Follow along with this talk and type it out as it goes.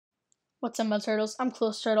What's up, my turtles? I'm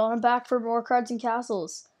Close Turtle, and I'm back for more Cards and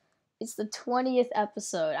Castles. It's the 20th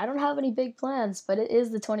episode. I don't have any big plans, but it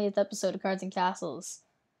is the 20th episode of Cards and Castles.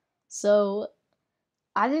 So,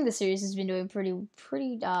 I think the series has been doing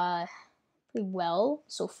pretty well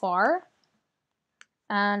so far.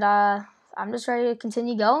 And, I'm just ready to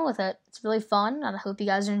continue going with it. It's really fun, and I hope you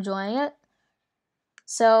guys are enjoying it.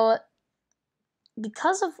 So,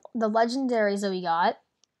 because of the legendaries that we got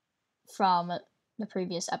from the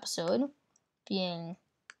previous episode, being,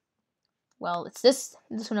 well, it's this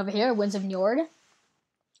one over here, Winds of Njord.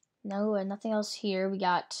 No, and nothing else here.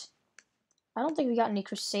 I don't think we got any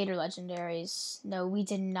Crusader legendaries. No, we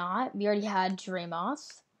did not. We already had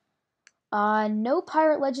Dramoth. No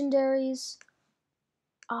pirate legendaries.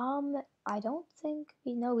 I don't think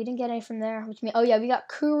we didn't get any from there. Which means, oh yeah, we got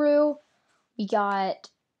Kuru. We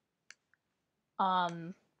got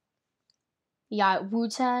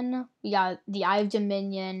Wooten. We got the Eye of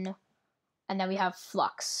Dominion, and then we have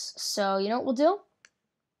Flux. So you know what we'll do?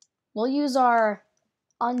 We'll use our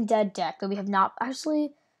undead deck that we have not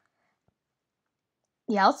actually.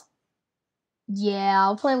 Yeah,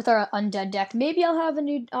 I'll play with our undead deck. Maybe I'll have a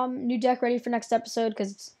new deck ready for next episode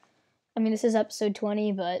because this is episode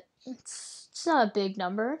 20, but it's not a big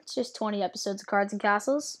number. It's just 20 episodes of Cards and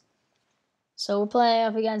Castles. So we're playing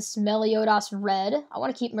up against Meliodas Red. I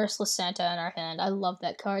want to keep Merciless Santa in our hand. I love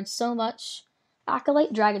that card so much.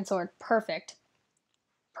 Acolyte Dragon Sword, perfect.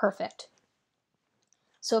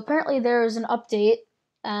 So apparently there's an update,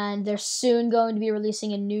 and they're soon going to be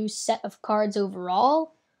releasing a new set of cards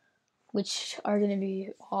overall, which are going to be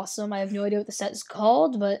awesome. I have no idea what the set is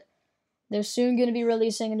called, but they're soon going to be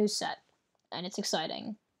releasing a new set, and it's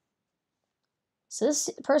exciting. So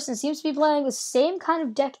this person seems to be playing the same kind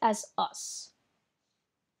of deck as us.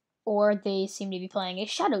 Or they seem to be playing a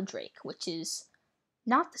Shadow Drake, which is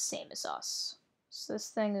not the same as us. So this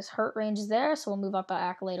thing is hurt range is there, so we'll move up our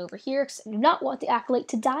Acolyte over here, because I do not want the Acolyte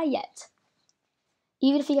to die yet.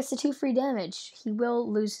 Even if he gets the 2 free damage, he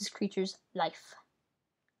will lose his creature's life.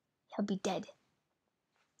 He'll be dead.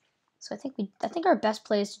 So I think our best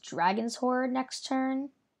play is Dragon's Horde next turn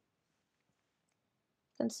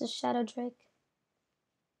against the Shadow Drake.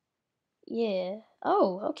 Yeah.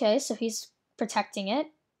 Oh, okay. So he's protecting it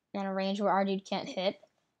in a range where our dude can't hit,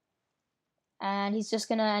 and he's just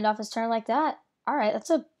gonna end off his turn like that. All right,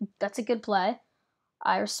 that's a good play.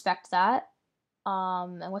 I respect that.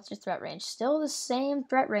 And what's your threat range? Still the same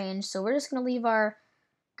threat range. So we're just gonna leave our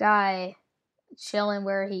guy chilling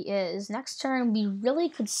where he is. Next turn, we really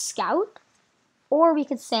could scout, or we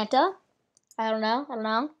could Santa. I don't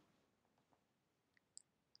know.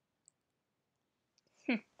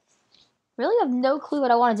 Really have no clue what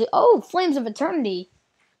I want to do. Oh, Flames of Eternity.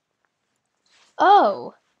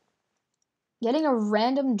 Oh. Getting a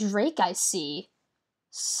random Drake, I see.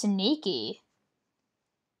 Sneaky.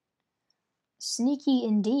 Sneaky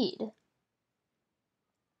indeed.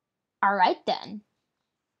 Alright then.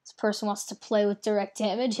 This person wants to play with direct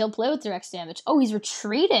damage. He'll play with direct damage. Oh, he's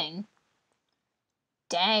retreating.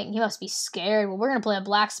 Dang, he must be scared. Well, we're going to play a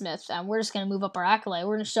Blacksmith, and we're just going to move up our Acolyte.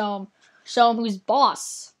 We're going to show him who's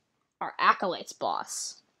boss. Our Acolyte's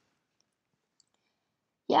boss.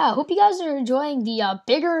 Yeah, I hope you guys are enjoying the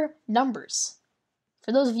bigger numbers.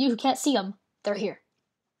 For those of you who can't see them, they're here.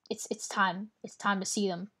 It's time. It's time to see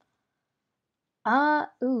them.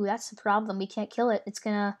 Ooh, that's the problem. We can't kill it. It's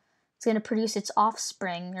gonna produce its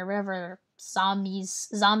offspring or whatever.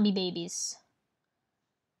 Zombie babies.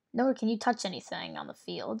 Nor can you touch anything on the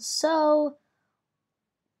field. So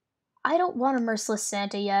I don't want a Merciless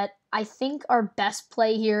Santa yet. I think our best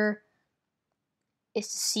play here is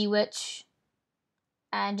to Sea Witch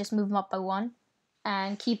and just move them up by 1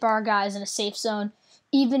 and keep our guys in a safe zone,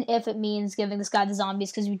 even if it means giving this guy the zombies,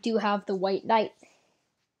 because we do have the White Knight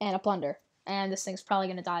and a Plunder, and this thing's probably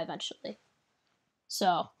going to die eventually.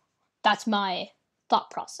 So that's my thought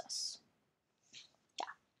process. Yeah.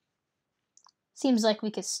 Seems like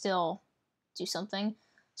we could still do something.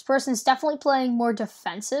 This person's definitely playing more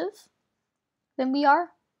defensive than we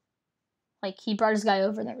are. Like, he brought his guy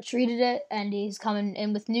over and then retreated it, and he's coming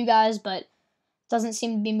in with new guys, but doesn't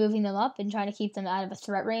seem to be moving them up and trying to keep them out of a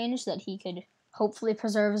threat range that he could hopefully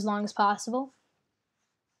preserve as long as possible.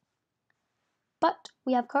 But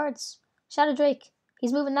we have cards. Shadow Drake.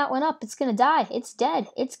 He's moving that one up. It's gonna die. It's dead.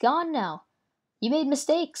 It's gone now. You made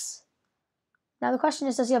mistakes. Now the question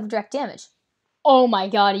is, does he have direct damage? Oh my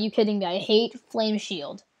god, are you kidding me? I hate Flame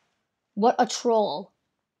Shield. What a troll.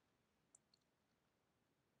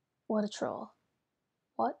 What a troll.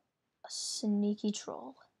 What a sneaky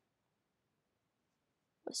troll.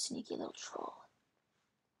 What a sneaky little troll.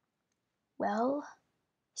 Well,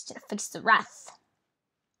 he's gonna fix the wrath.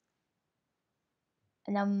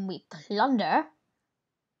 And then we plunder.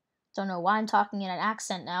 Don't know why I'm talking in an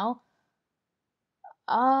accent now.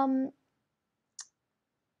 I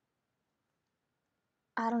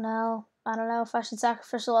don't know. I don't know if I should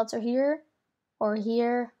sacrificial altar here, or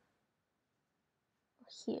here, or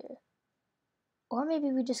here. Or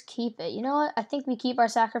maybe we just keep it. You know what? I think we keep our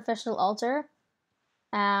sacrificial altar,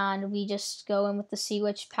 and we just go in with the Sea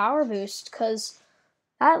Witch power boost, because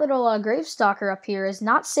that little Gravestalker up here is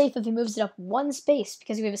not safe if he moves it up one space,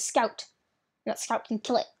 because we have a scout. And that scout can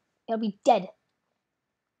kill it. It'll be dead.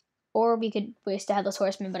 Or we could waste a Headless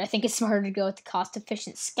Horseman, but I think it's smarter to go with the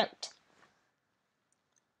cost-efficient scout.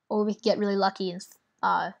 Or we could get really lucky and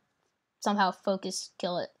somehow focus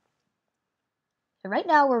kill it. And right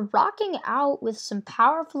now, we're rocking out with some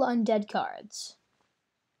powerful undead cards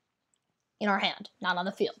in our hand, not on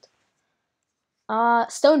the field.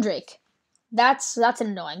 Stone Drake. That's an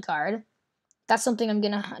annoying card. That's something I'm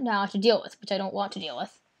gonna now have to deal with, which I don't want to deal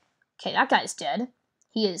with. Okay, that guy's dead.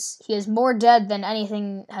 He is more dead than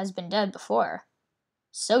anything has been dead before.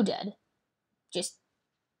 So dead. Just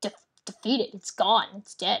defeated. It's gone.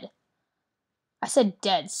 It's dead. I said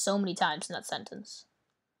dead so many times in that sentence.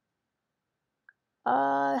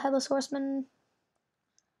 Headless Horseman.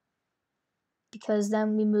 Because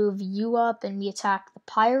then we move you up and we attack the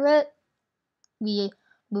pirate. We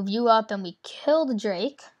move you up and we kill the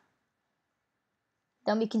Drake.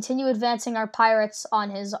 Then we continue advancing our pirates on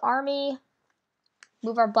his army.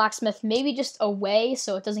 Move our blacksmith maybe just away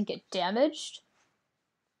so it doesn't get damaged.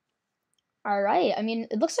 Alright, I mean,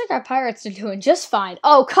 it looks like our pirates are doing just fine.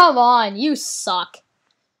 Oh, come on, you suck.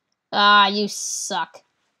 Ah, you suck.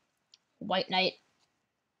 White Knight.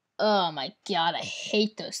 Oh my god, I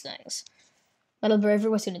hate those things. Metal Bravery,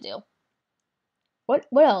 what's gonna do? What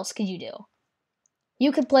else could you do?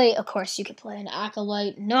 You could play, of course, you could play an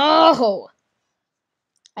Acolyte. No!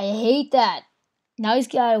 I hate that. Now he's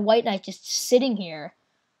got a White Knight just sitting here.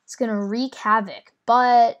 It's gonna wreak havoc,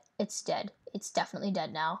 but it's dead. It's definitely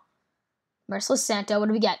dead now. Merciless Santa, what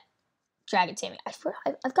do we get? Dragon Taming.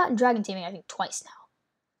 I've gotten Dragon Taming, I think, twice now.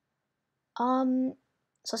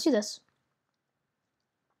 So let's do this.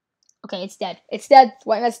 Okay, it's dead. It's dead.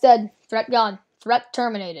 White Knight's dead. Threat gone. Threat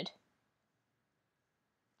terminated.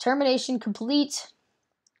 Termination complete.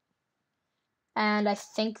 And I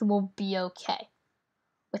think we'll be okay.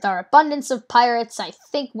 With our abundance of pirates, I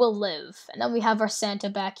think we'll live. And then we have our Santa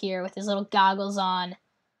back here with his little goggles on.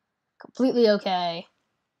 Completely okay.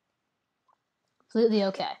 Completely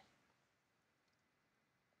okay.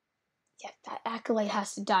 Yeah, that Acolyte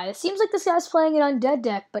has to die. It seems like this guy's playing an undead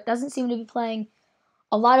deck, but doesn't seem to be playing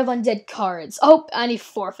a lot of undead cards. Oh, and he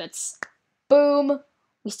forfeits. Boom.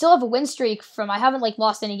 We still have a win streak from... I haven't,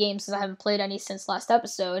 lost any games because I haven't played any since last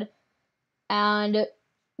episode. And...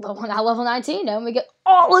 well, we're now level 19, and we get...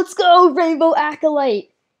 oh, let's go! Rainbow Acolyte!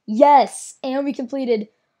 Yes! And we completed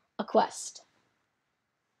a quest.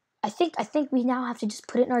 I think we now have to just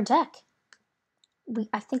put it in our deck.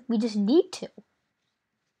 I think we just need to.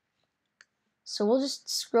 So we'll just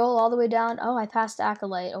scroll all the way down. Oh, I passed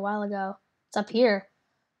Acolyte a while ago. It's up here.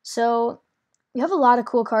 So, we have a lot of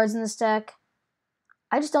cool cards in this deck.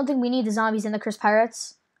 I just don't think we need the zombies and the Cursed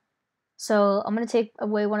Pirates. So, I'm going to take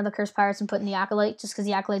away one of the Cursed Pirates and put in the Acolyte, just because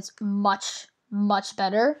the Acolyte's much, much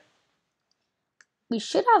better. We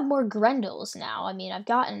should have more Grendels now. I mean, I've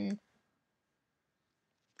gotten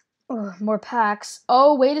more packs.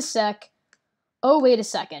 Oh, wait a sec. Oh, wait a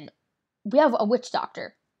second. We have a Witch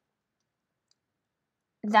Doctor.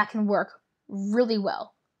 That can work really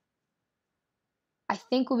well. I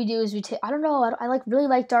think what we do is we take... I don't know. I really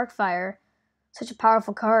like Darkfire. Such a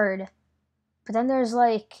powerful card. But then there's,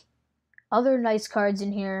 other nice cards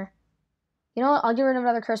in here. You know what? I'll get rid of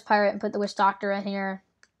another Cursed Pirate and put the Witch Doctor in here.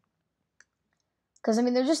 Because, I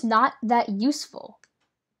mean, they're just not that useful.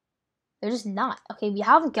 They're just not. Okay, we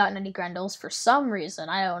haven't gotten any Grendels for some reason.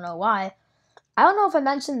 I don't know why. I don't know if I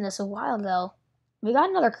mentioned this a while ago. We got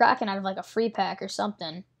another Kraken out of, a free pack or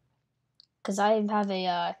something. Because I have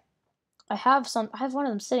I have one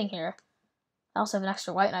of them sitting here. I also have an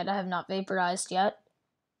extra White Knight I have not vaporized yet.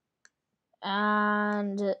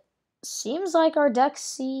 And... seems like our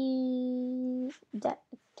Dexy...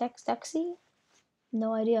 Dexy?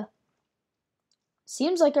 No idea.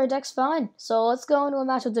 Seems like our deck's fine. So let's go into a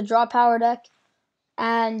match with the Draw Power deck.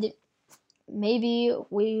 And maybe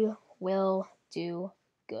we will do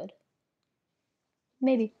good.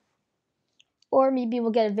 Maybe. Or maybe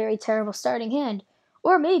we'll get a very terrible starting hand.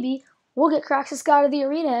 Or maybe we'll get Kraxus God of the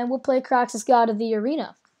Arena and we'll play Kraxus God of the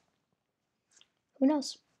Arena. Who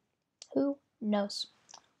knows? Who knows?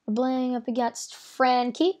 We're playing up against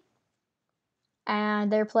Frankie.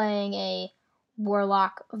 And they're playing a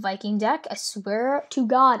Warlock Viking deck. I swear to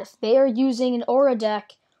God, if they are using an aura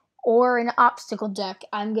deck or an obstacle deck,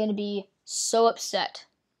 I'm going to be so upset.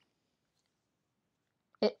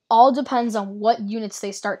 It all depends on what units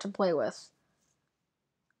they start to play with.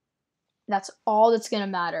 That's all that's going to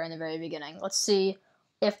matter in the very beginning. Let's see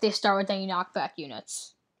if they start with any knockback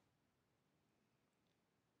units.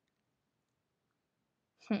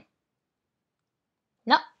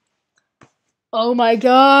 No. Oh my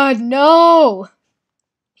god, no!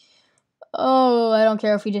 Oh, I don't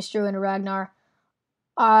care if we just drew in a Ragnar.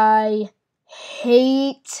 I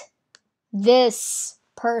hate this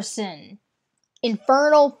person.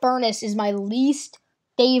 Infernal Furnace is my least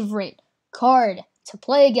favorite card to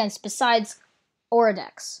play against besides Aura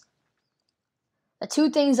decks. The two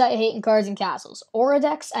things I hate in Cards and Castles, Aura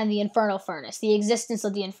decks and the Infernal Furnace. The existence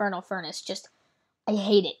of the Infernal Furnace, I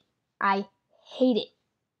hate it. I hate it.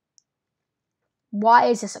 Why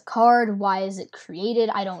is this a card? Why is it created?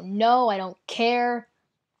 I don't know. I don't care.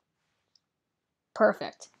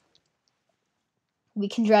 Perfect. We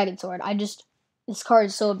can Dragon Sword. This card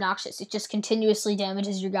is so obnoxious. It just continuously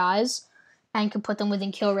damages your guys and can put them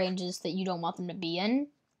within kill ranges that you don't want them to be in.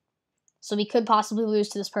 So we could possibly lose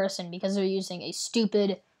to this person because they're using a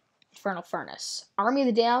stupid Infernal Furnace. Army of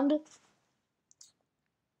the Damned.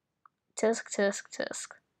 Tisk, tisk, tisk.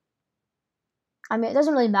 I mean, it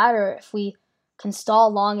doesn't really matter if we can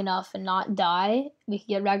stall long enough and not die. We could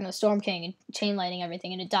get Ragnar Storm King and chain lightning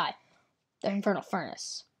everything and it die. The Infernal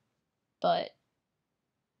Furnace. But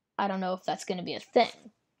I don't know if that's going to be a thing.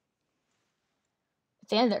 At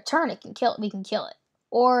the end of their turn, we can kill it.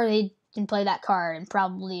 Or they can play that card and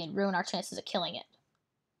probably ruin our chances of killing it.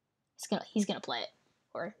 He's gonna play it.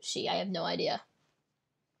 Or she, I have no idea.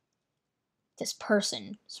 This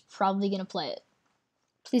person is probably gonna play it.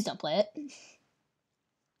 Please don't play it.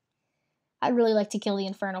 I'd really like to kill the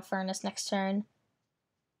Infernal Furnace next turn.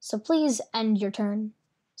 So please end your turn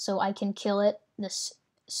so I can kill it, this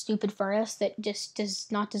stupid furnace that just does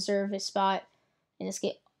not deserve a spot in this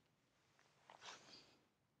game.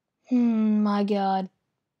 My god.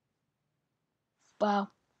 Wow.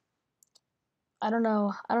 I don't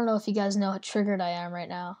know if you guys know how triggered I am right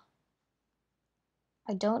now.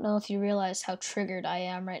 I don't know if you realize how triggered I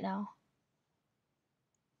am right now.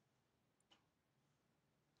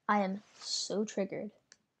 I am so triggered.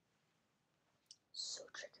 So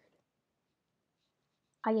triggered.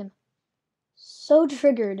 I am so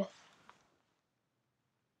triggered.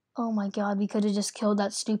 Oh my god, we could have just killed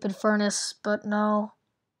that stupid furnace, but no.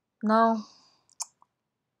 No.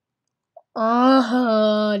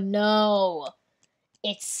 Oh, no.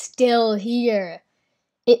 It's still here.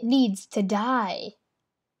 It needs to die.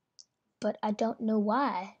 But I don't know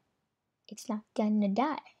why. It's not gonna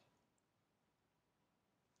die.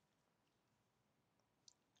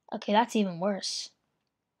 Okay, that's even worse.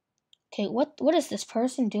 Okay, what is this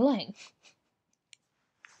person doing?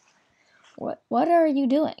 What are you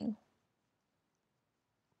doing?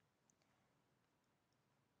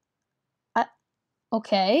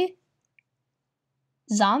 Okay.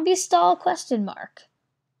 Zombie stall question mark.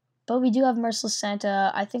 But we do have Merciless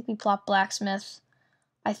Santa. I think we plot Blacksmith.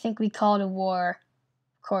 I think we call it a war.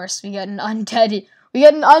 Of course, we get an undead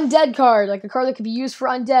card, like a card that could be used for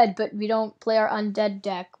undead, but we don't play our undead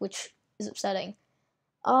deck, which is upsetting.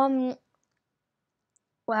 Wow.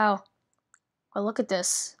 Well, look at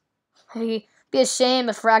this. It'd be a shame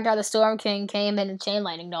if Ragnar the Storm King came in and chain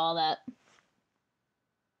lightning to all that.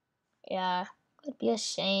 Yeah, it'd be a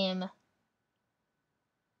shame.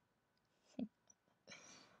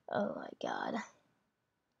 Oh my god.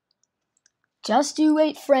 Just you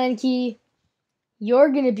wait, Frankie. You're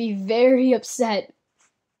gonna be very upset.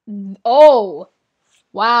 Oh!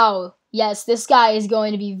 Wow. Yes, this guy is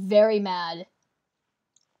going to be very mad.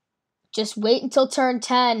 Just wait until turn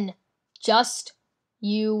 10. Just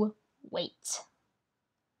you wait.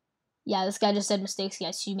 Yeah, this guy just said mistakes.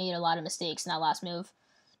 Yes, you made a lot of mistakes in that last move.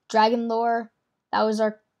 Dragon Lore. That was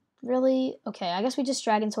our... Really? Okay, I guess we just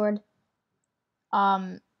Dragon Sword.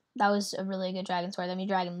 That was a really good Dragon Sword. Then we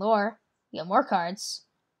Dragon Lore. We get more cards.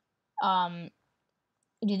 Do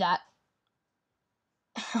that.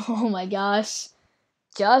 Oh my gosh.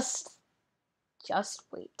 Just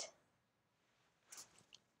wait.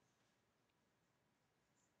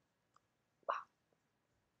 Wow.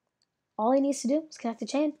 All he needs to do is connect the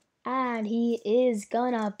chain. And he is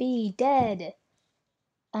gonna be dead.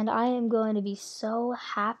 And I am going to be so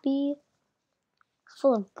happy,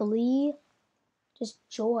 full of glee, just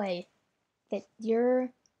joy, that your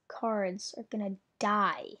cards are gonna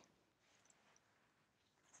die.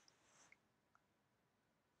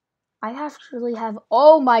 I actually have,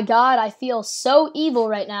 oh my god, I feel so evil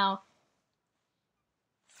right now.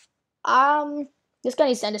 This guy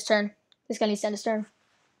needs to end his turn. This guy needs to end his turn.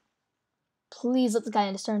 Please let the guy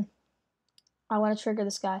end his turn. I want to trigger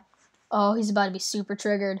this guy. Oh, he's about to be super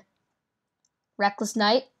triggered. Reckless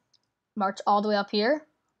Knight. March all the way up here.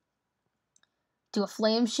 Do a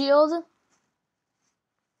Flame Shield.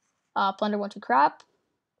 Plunder 1, 2 crap.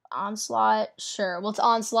 Onslaught. Sure. Well, it's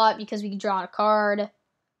Onslaught because we can draw on a card.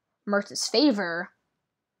 Merchant's Favor.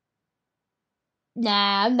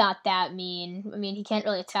 Nah, I'm not that mean. I mean, he can't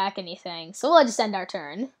really attack anything. So we'll just end our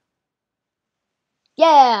turn.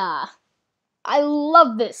 Yeah! I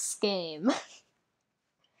love this game.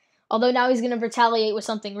 Although now he's going to retaliate with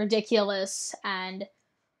something ridiculous. And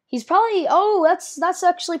he's probably... Oh, that's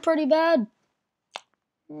actually pretty bad.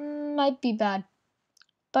 Might be bad.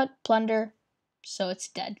 But Plunder. So it's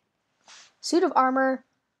dead. Suit of Armor.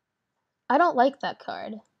 I don't like that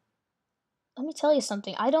card. Let me tell you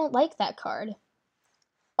something. I don't like that card.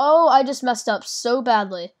 Oh, I just messed up so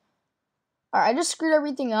badly. Alright, I just screwed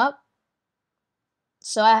everything up.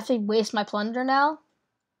 So I have to waste my Plunder now.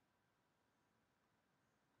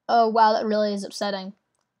 Oh, wow, that really is upsetting.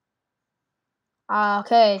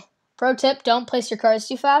 Okay. Pro tip, don't place your cards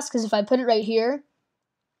too fast, because if I put it right here,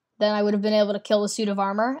 then I would have been able to kill the Suit of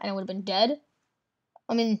Armor, and it would have been dead.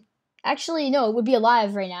 I mean, actually, no, it would be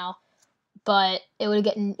alive right now. But it would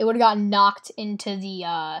have gotten knocked into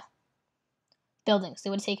the buildings. They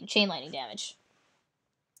would have taken chain lightning damage.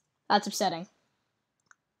 That's upsetting.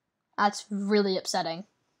 That's really upsetting.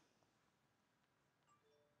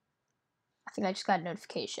 I think I just got a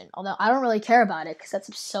notification. Although I don't really care about it because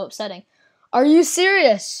that's so upsetting. Are you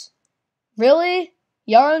serious? Really?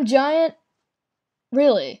 Yharm Giant?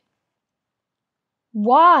 Really?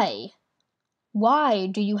 Why? Why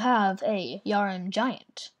do you have a Yharm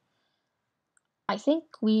Giant? I think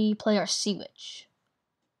we play our Sea Witch.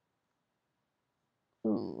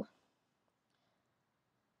 Ooh.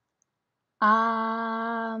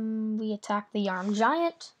 We attack the Yharm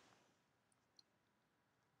Giant.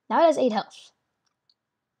 Now it has 8 health.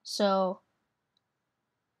 So,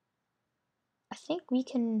 I think we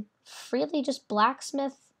can freely just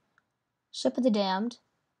blacksmith Ship of the Damned.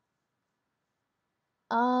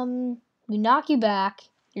 We knock you back.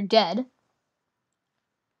 You're dead.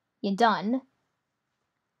 You're done.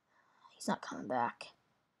 He's not coming back.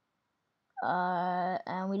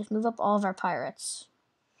 And we just move up all of our pirates.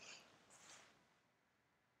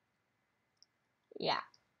 Yeah.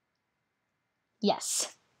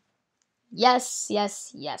 Yes. Yes,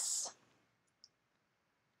 yes, yes.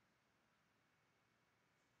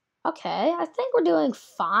 Okay, I think we're doing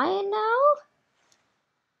fine now.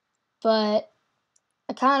 But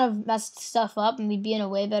I kind of messed stuff up, and we'd be in a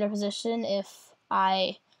way better position if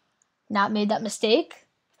I not made that mistake.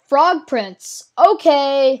 Frog Prince.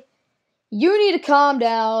 Okay. You need to calm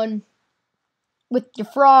down with your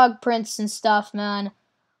Frog Prince and stuff, man.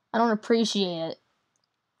 I don't appreciate it.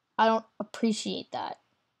 I don't appreciate that.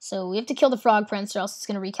 So we have to kill the Frog Prince or else it's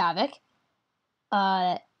going to wreak havoc.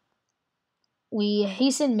 We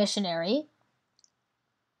hasten Missionary.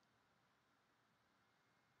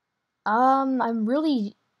 I'm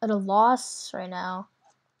really at a loss right now.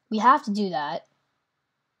 We have to do that.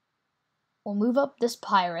 We'll move up this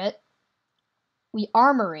pirate. We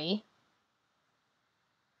armory.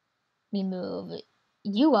 We move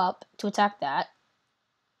you up to attack that.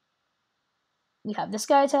 We have this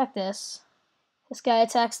guy attack this. This guy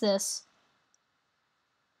attacks this.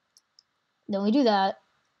 Then we do that.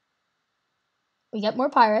 We get more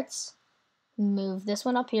pirates. Move this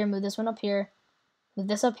one up here, move this one up here. Move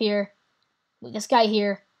this up here. Move this guy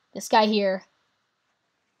here. This guy here.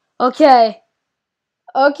 Okay.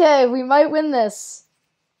 Okay, we might win this.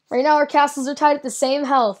 Right now our castles are tied at the same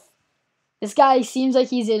health. This guy seems like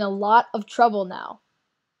he's in a lot of trouble now.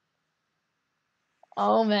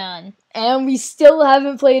 Oh man. And we still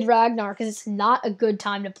haven't played Ragnar because it's not a good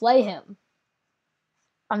time to play him.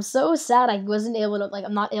 I'm so sad I wasn't able to,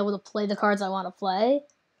 I'm not able to play the cards I want to play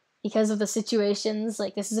because of the situations.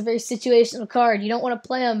 Like, this is a very situational card. You don't want to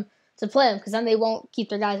play them because then they won't keep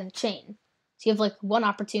their guys in a chain. So you have, one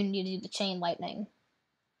opportunity to do the chain lightning.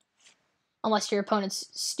 Unless your opponent's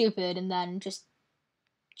stupid and then just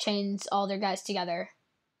chains all their guys together.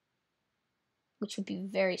 Which would be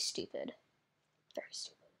very stupid. Very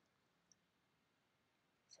stupid.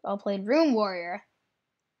 So I played Rune Warrior.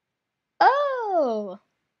 Oh!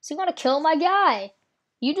 So you want to kill my guy.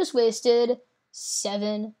 You just wasted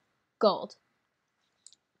 7 gold.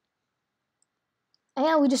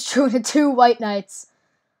 And we just drew into 2 White Knights.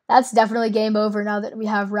 That's definitely game over now that we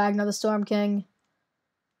have Ragnar the Storm King.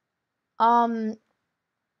 Why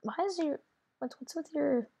is your... What's with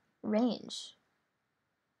your range?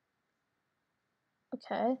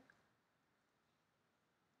 Okay.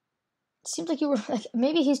 seems like you were like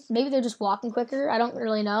maybe they're just walking quicker. I don't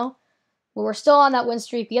really know. But we're still on that win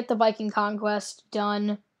streak. We get the Viking Conquest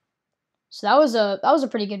done. So that was a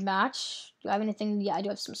pretty good match. Do I have anything? Yeah, I do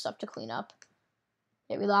have some stuff to clean up.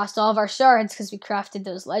 Yeah, we lost all of our shards because we crafted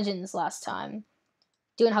those legends last time.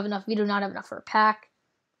 Don't have enough. We do not have enough for a pack.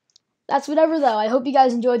 That's whatever, though. I hope you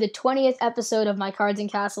guys enjoyed the 20th episode of my Cards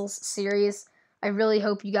and Castles series. I really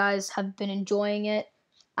hope you guys have been enjoying it.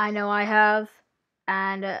 I know I have.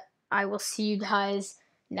 And I will see you guys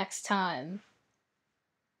next time.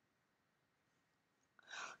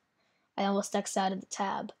 I almost exited the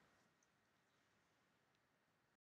tab.